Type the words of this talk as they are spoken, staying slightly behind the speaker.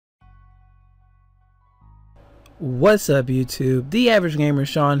What's up, YouTube? The Average Gamer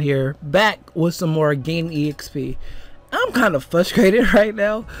Shawn here, back with some more Gaining EXP. I'm kind of frustrated right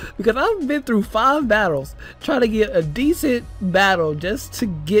now because I've been through 5 battles trying to get a decent battle just to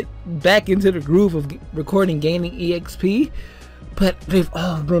get back into the groove of recording Gaining EXP, but they've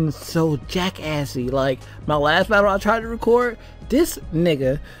all been so jackassy. Like my last battle I tried to record, this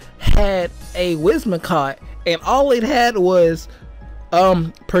nigga had a Wismacot and all it had was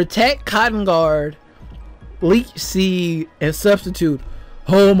Protect, Cotton Guard, Leech Seed, and Substitute.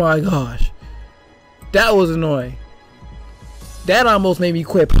 Oh my gosh, that was annoying. That almost made me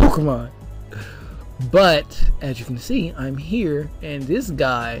quit Pokemon. But as you can see, I'm here, and this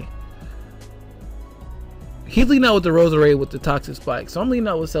guy, he's leading out with the Roserade with the Toxic Spike, so I'm leading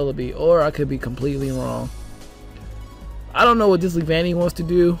out with Celebi, or I could be completely wrong. I don't know what this Leavanny wants to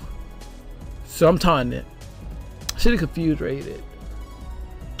do, so I'm taunting it. Should have confused rated,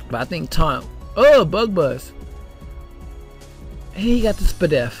 but I think taunt. Oh, Bug Buzz. And he got the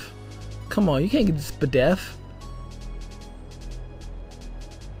Spadef. Come on, you can't get the Spadef.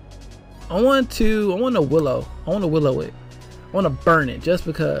 I want to Willow. I want to Willow it. I want to burn it just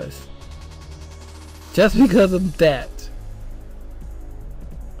because. Just because of that.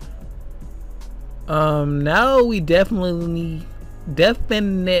 Now we definitely need.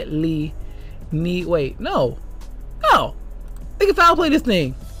 Wait, no. They can foul play this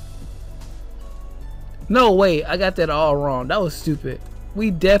thing. No, wait, I got that all wrong. That was stupid.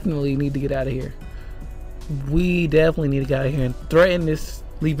 We definitely need to get out of here. We definitely need to get out of here and threaten this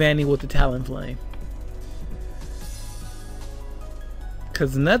Leavanny with the Talonflame.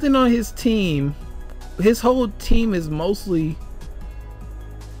 Because nothing on his team, his whole team is mostly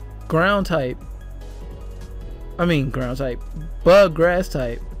ground type. Ground type. Bug, grass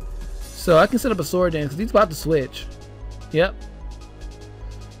type. So I can set up a Sword Dance because he's about to switch. Yep.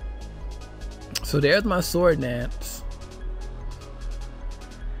 So there's my Sword Dance.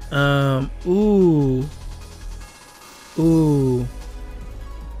 Ooh.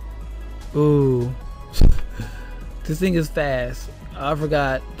 This thing is fast. I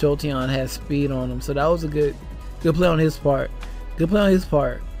forgot Jolteon has speed on him, so that was a good play on his part. Good play on his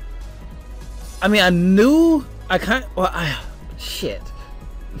part. I mean, I knew shit.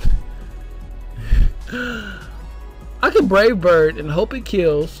 I could Brave Bird and hope it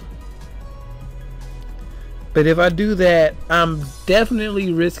kills. But if I do that, I'm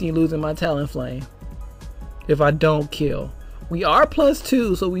definitely risking losing my Talonflame if I don't kill. We are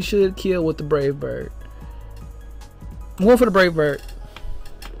 +2, so we should kill with the Brave Bird. I'm going for the Brave Bird.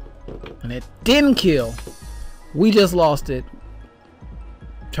 And it didn't kill. We just lost it.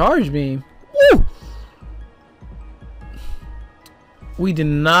 Charge Beam. Woo! We did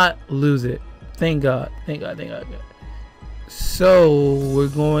not lose it. Thank God. Thank God. Thank God. So we're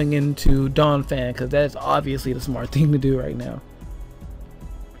going into Donphan because that's obviously the smart thing to do right now.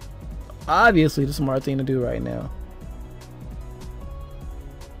 Obviously the smart thing to do right now.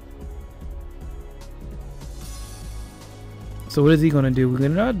 So what is he going to do? We're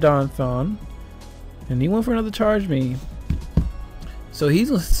going to Donphan, and he went for another Charge Beam. So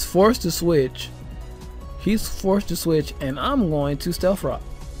he's forced to switch. He's forced to switch, and I'm going to Stealth Rock.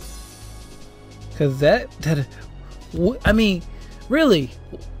 Because I mean, really,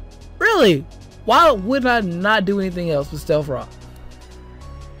 why would I not do anything else with Stealth Rock?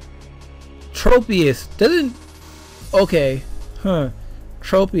 Tropius doesn't. Okay,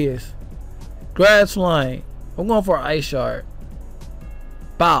 Tropius, Grass Flying. I'm going for Ice Shard.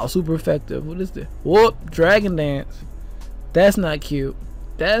 Bow, super effective. What is this? Whoop, Dragon Dance. That's not cute.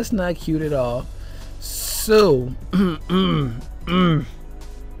 That's not cute at all. So, because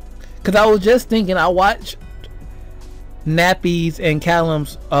I was just thinking, I watched Nappy's and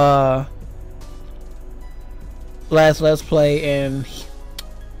Callum's last Let's Play, and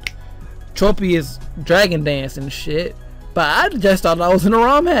Tropius Dragon Dance and shit, but I just thought I was in a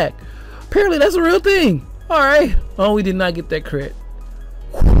ROM hack. Apparently that's a real thing. Alright. Oh, we did not get that crit.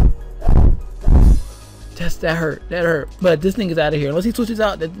 That hurt. That hurt. But this thing is out of here. Unless he switches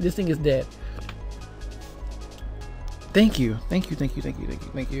out, this thing is dead. Thank you. Thank you. Thank you. Thank you. Thank you.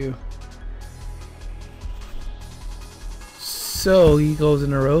 Thank you. So he goes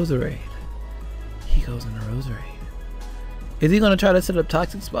in a Roserade. He goes in a Roserade. Is he going to try to set up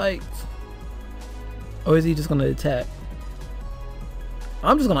Toxic Spikes? Or is he just going to attack?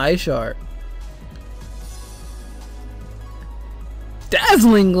 I'm just going to Ice Shard.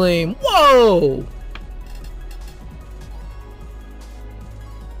 Dazzling Gleam. Whoa!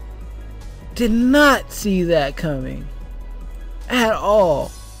 Did not see that coming at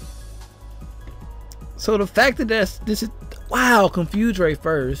all. So the fact that this is, wow, Confuse Ray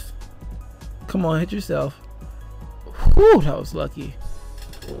first. Come on, hit yourself. Whew, that was lucky.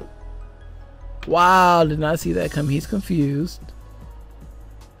 Wow, did not see that come. He's confused.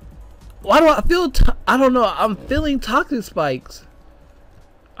 Why do I feel I don't know, I'm feeling toxic spikes.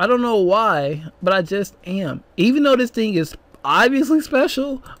 I don't know why, but I just am. Even though this thing is obviously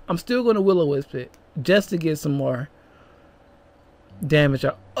special, I'm still going to Will-O-Wisp it just to get some more damage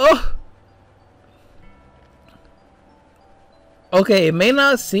out. Oh! Okay, it may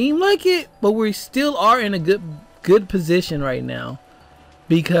not seem like it, but we still are in a good position right now,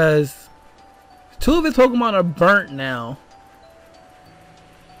 because 2 of his Pokemon are burnt now,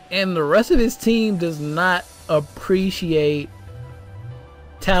 and the rest of his team does not appreciate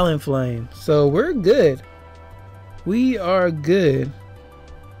Talonflame. So we're good. We are good.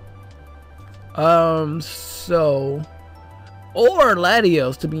 So, or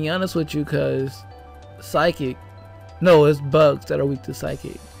Latios, to be honest with you, because Psychic. No, it's bugs that are weak to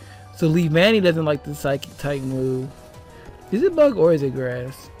Psychic. So Leavanny doesn't like the Psychic type move. Is it bug or is it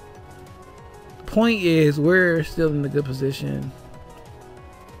grass? The point is, we're still in a good position.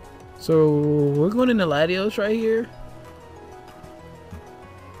 So we're going into Latios right here.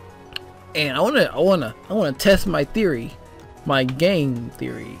 And I wanna test my theory, my game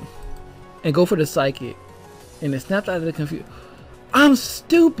theory, and go for the Psychic. And it snapped out of the confusion. I'm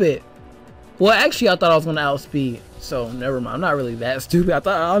stupid. Well, actually, I thought I was gonna outspeed. So never mind. I'm not really that stupid.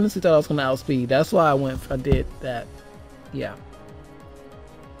 I honestly thought I was gonna outspeed. That's why I did that. Yeah.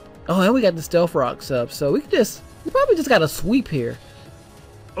 Oh, and we got the Stealth Rocks up, so we probably just got a sweep here.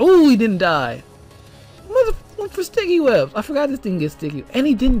 Oh, he didn't die. Went for sticky webs. I forgot this thing gets sticky, and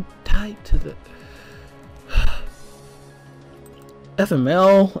he didn't die to the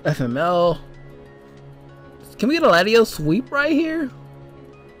FML. Can we get a Latios sweep right here?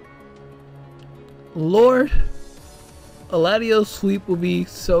 Lord, a Latios sweep will be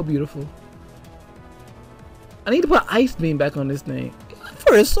so beautiful. I need to put Ice Beam back on this thing.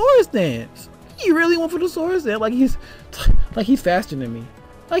 For a Saurus Dance. He really went for the Saurus Dance like he's faster than me.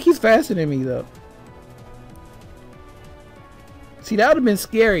 Like he's faster than me though. See, that would have been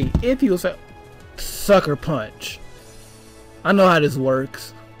scary if he was a Sucker Punch. I know how this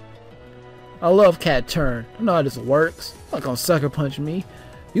works. I love Cat Turn. I know how this works. You're not gonna Sucker Punch me.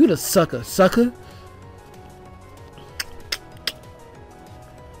 You the sucker.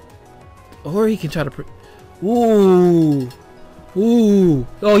 Or he can try to ooh.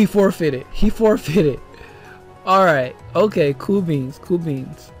 Oh, he forfeited. Alright. Okay, cool beans.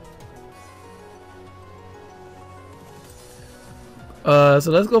 So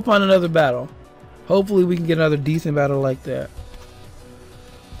let's go find another battle. Hopefully we can get another decent battle like that.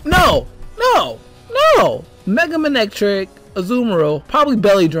 No! Mega Manectric, Azumarill, probably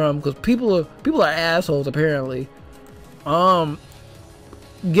Belly Drum, because people are assholes apparently. Gale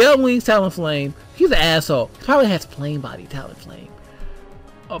Wings, Talonflame. He's an asshole. He probably has Flame Body, Talonflame.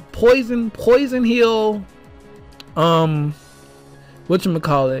 A Poison Heal.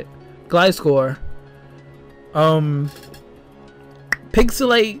 Whatchamacallit? Gliscor.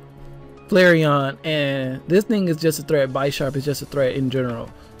 Pixelate, Flareon, and this thing is just a threat. Bisharp is just a threat in general.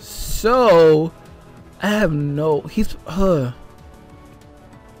 So I have no.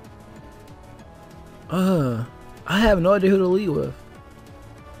 I have no idea who to lead with.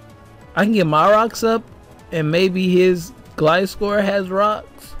 I can get my rocks up, and maybe his Gliscor has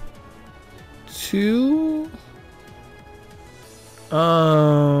rocks too.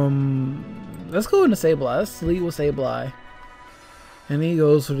 Let's go into Sableye. Let's lead with Sableye. And he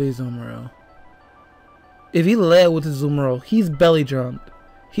goes for the Azumarill. If he led with the Azumarill, he's belly drummed.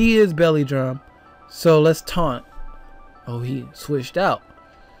 He is belly drum. So let's taunt. Oh, he switched out.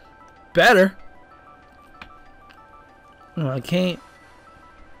 Better. Oh, I can't.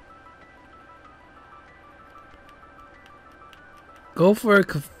 Go for a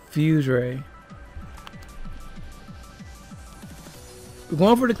Confuse Ray. We're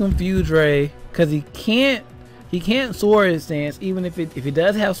going for the Confuse Ray because he can't Swords Dance. Even if he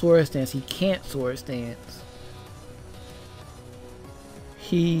does have Swords Dance, he can't Swords Dance.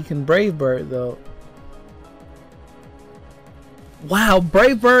 He can Brave Bird though. Wow,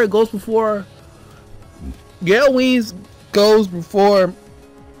 Brave Bird goes before Gale Wings goes before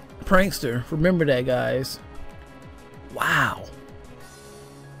Prankster. Remember that, guys. Wow.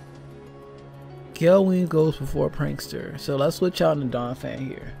 Gale Wings goes before Prankster. So let's switch out to Donphan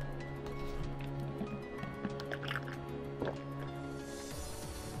here.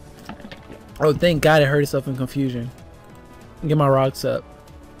 Oh, thank God it hurt itself in confusion. Get my rocks up.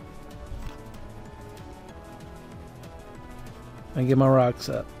 I get my rocks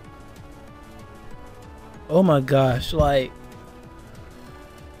up. Oh my gosh, like,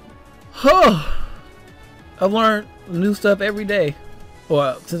 I've learned new stuff every day.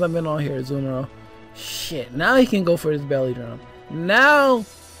 Well, since I've been on here, Zoomero. Shit, now he can go for his belly drum. Now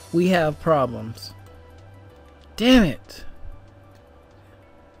we have problems. Damn it.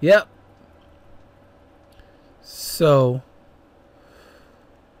 Yep. So.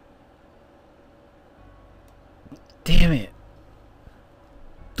 Damn it.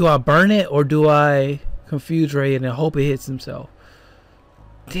 Do I burn it or do I confuse Ray and hope it hits himself?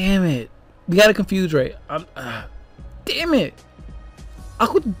 Damn it. We gotta confuse Ray. Damn it. I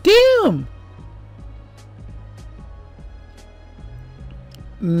could. Damn.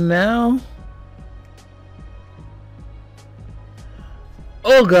 Now.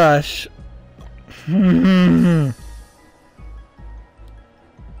 Oh gosh.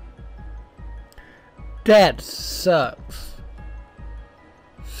 That sucks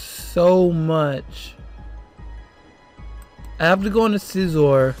so much. I have to go into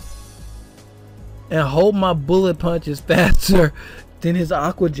Scizor and hold my bullet punches faster than his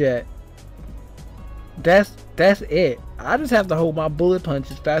Aqua Jet. That's it. I just have to hold my bullet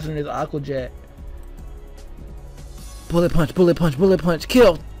punches faster than his Aqua Jet. Bullet punch, bullet punch, bullet punch,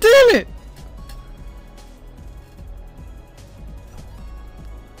 kill. Damn it!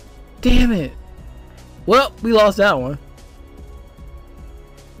 Damn it. Well, we lost that one.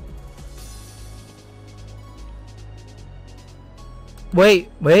 Wait.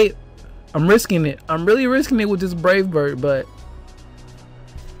 I'm risking it. I'm really risking it with this Brave Bird, but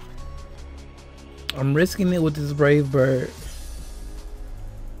I'm risking it with this Brave Bird.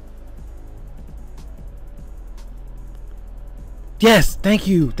 Yes, thank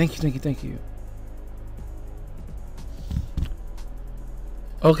you. Thank you.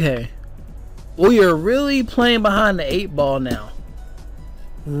 Okay. We are really playing behind the 8-ball now.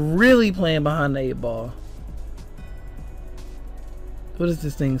 Really playing behind the 8-ball. What is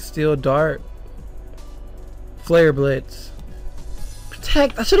this thing? Steel Dart. Flare Blitz.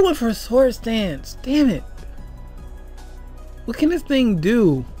 Protect. I should have went for a Sword Stance. Damn it. What can this thing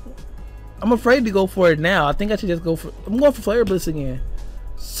do? I'm afraid to go for it now. I think I should just go for. I'm going for Flare Blitz again.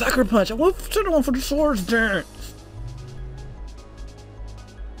 Sucker Punch. I should have went for the Sword Stance.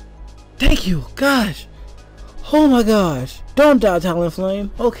 Thank you. Gosh. Oh my gosh. Don't die, Talon Flame.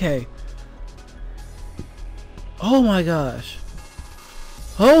 Okay. Oh my gosh.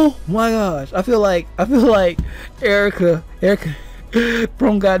 Oh my gosh. I feel like Erica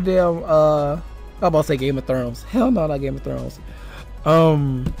from goddamn I'm about to say Game of Thrones. Hell no, not Game of Thrones.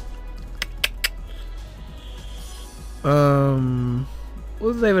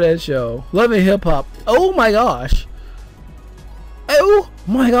 What's the name of that show? Love and Hip Hop. Oh my gosh. Oh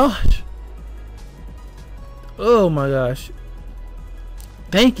my gosh. Oh my gosh.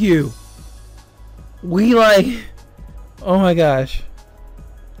 Thank you. We like. Oh my gosh.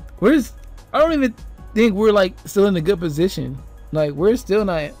 I don't even think we're like still in a good position. Like we're still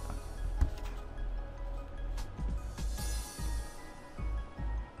not.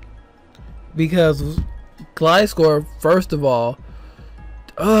 Because Glide Score, first of all.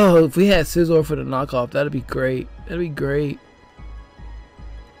 Oh, if we had Scizor for the knockoff, that'd be great. That'd be great.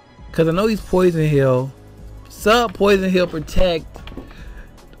 Because I know he's Poison Heal. Sub Poison Heal, Protect,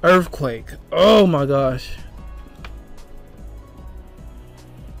 Earthquake. Oh my gosh.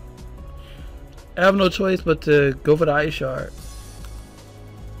 I have no choice but to go for the Ice Shard.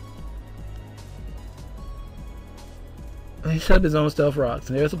 He set up his own Stealth Rocks,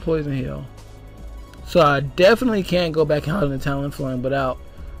 and there's a Poison Heal. So I definitely can't go back out in the Talon Flame without.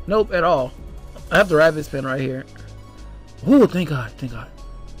 Nope, at all. I have the Rapid Spin right here. Oh, thank God, thank God.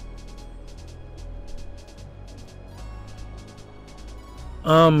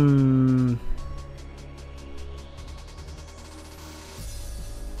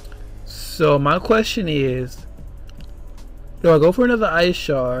 So my question is, do I go for another Ice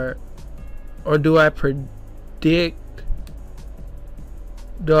Shard, or do I predict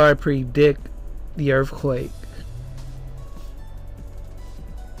the Earthquake?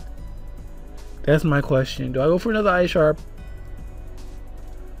 That's my question. Do I go for another Ice Shard?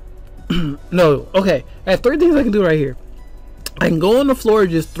 No. Okay. I have 3 things I can do right here. I can go on the floor,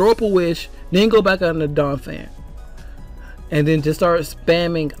 just throw up a Wish, then go back out in the Donphan, and then just start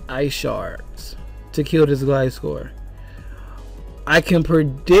spamming Ice Shards to kill this Glide Score. I can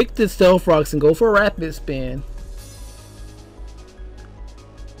predict the Stealth Rocks and go for a Rapid Spin,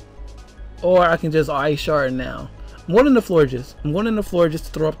 or I can just Ice Shard now. I'm going in the floor just. To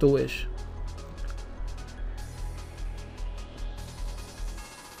throw up the Wish.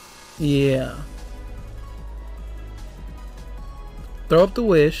 Yeah. Throw up the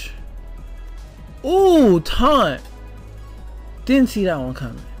Wish. Ooh, taunt. Didn't see that one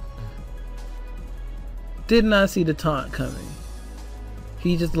coming. Did not see the taunt coming.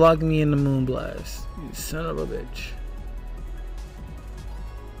 He just locked me in the Moonblast. You son of a bitch.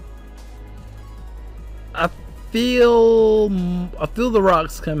 I feel the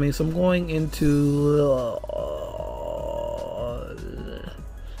rocks coming, so I'm going into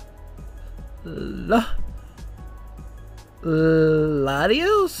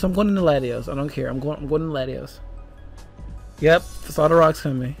Latios? I'm going into Latios. I don't care. I'm going into Latios. Yep, saw the rocks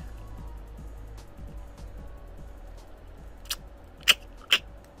coming.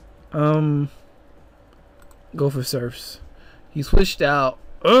 Go for surfs. He switched out.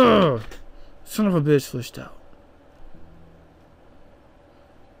 Ugh! Son of a bitch switched out.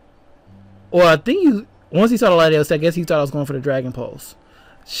 Well, I think once he saw the Latios, I guess he thought I was going for the Dragon Pulse.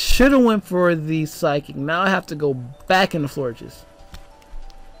 Should have went for the Psychic. Now I have to go back into Florges.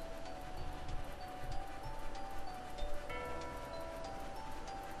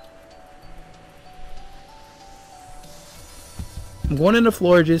 I'm going into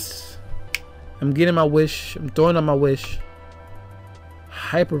Florges. I'm getting my wish. I'm throwing on my wish.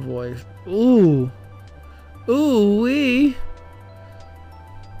 Hyper Voice. Ooh. Ooh wee.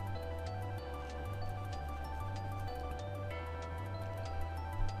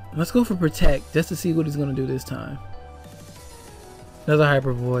 Let's go for Protect just to see what he's gonna do this time. Another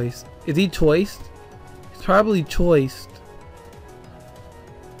Hyper Voice. Is he choiced? He's probably choiced.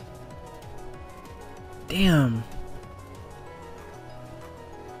 Damn.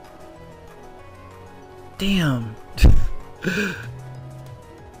 Damn.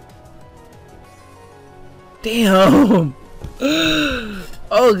 Damn.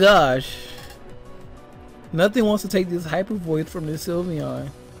 Oh gosh. Nothing wants to take this Hyper Voice from this Sylveon.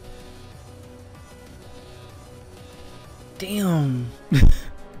 Damn.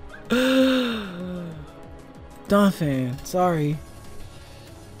 Donphan, sorry.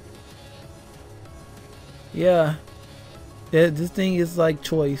 Yeah. This thing is like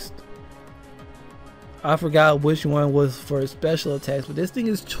choiced. I forgot which one was for special attacks, but this thing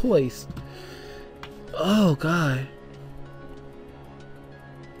is choiced. Oh god.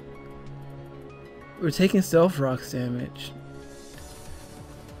 We're taking Stealth Rocks damage.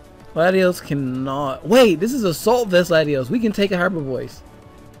 Latios cannot. Wait, this is Assault Vest Latios. We can take a Hyper Voice.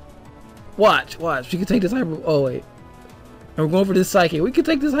 Watch, watch. We can take this Hyper. Oh wait. And we're going for this Psychic. We can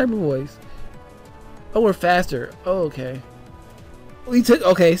take this Hyper Voice. Oh, we're faster. Oh, okay. We took.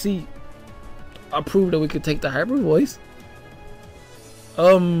 Okay, see. I proved that we could take the Hyper Voice.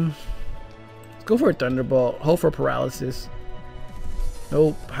 Let's go for a Thunderbolt. Hope for Paralysis.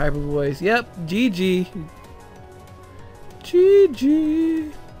 Nope. Hyper Voice. Yep. GG.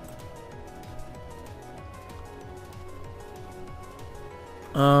 GG.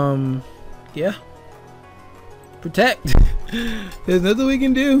 Yeah. Protect. There's nothing we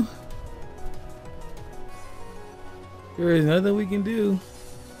can do. There is nothing we can do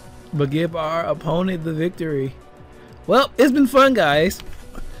but give our opponent the victory. Well, it's been fun, guys.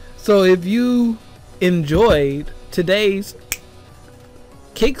 So if you enjoyed today's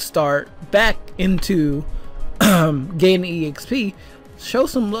kickstart back into gaining EXP, show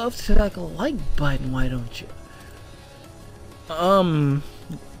some love to that like button, why don't you?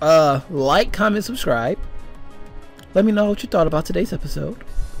 Like, comment, subscribe. Let me know what you thought about today's episode.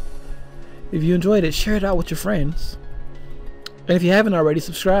 If you enjoyed it, share it out with your friends. And if you haven't already,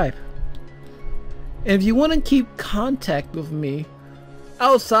 subscribe. And if you want to keep contact with me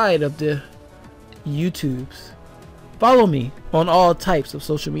outside of the YouTubes, follow me on all types of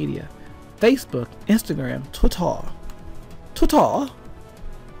social media. Facebook, Instagram, Twitter.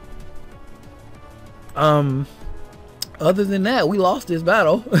 Other than that, we lost this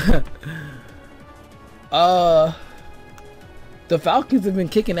battle. The Falcons have been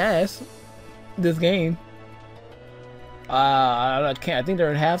kicking ass this game. I think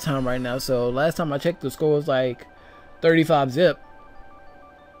they're at halftime right now. So last time I checked, the score was like 35-zip.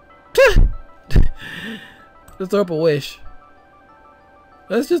 Let's throw up a wish.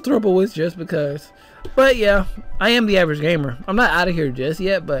 Let's just throw up a wish just because. But yeah, I am the average gamer. I'm not out of here just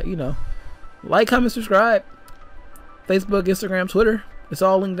yet, but you know, like, comment, subscribe. Facebook, Instagram, Twitter. It's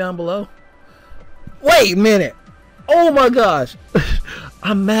all linked down below. Wait a minute. Oh my gosh.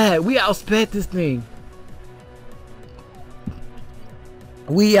 I'm mad. We outsped this thing.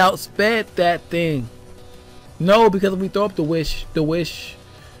 We outsped that thing. No, because if we throw up the wish,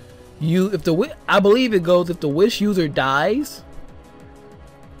 I believe it goes if the wish user dies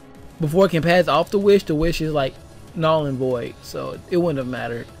before it can pass off the wish is like null and void. So it wouldn't have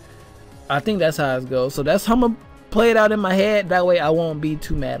mattered. I think that's how it goes. So that's how I'm gonna play it out in my head. That way I won't be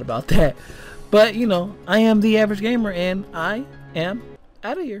too mad about that. But you know, I am the average gamer and I am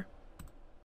out of here.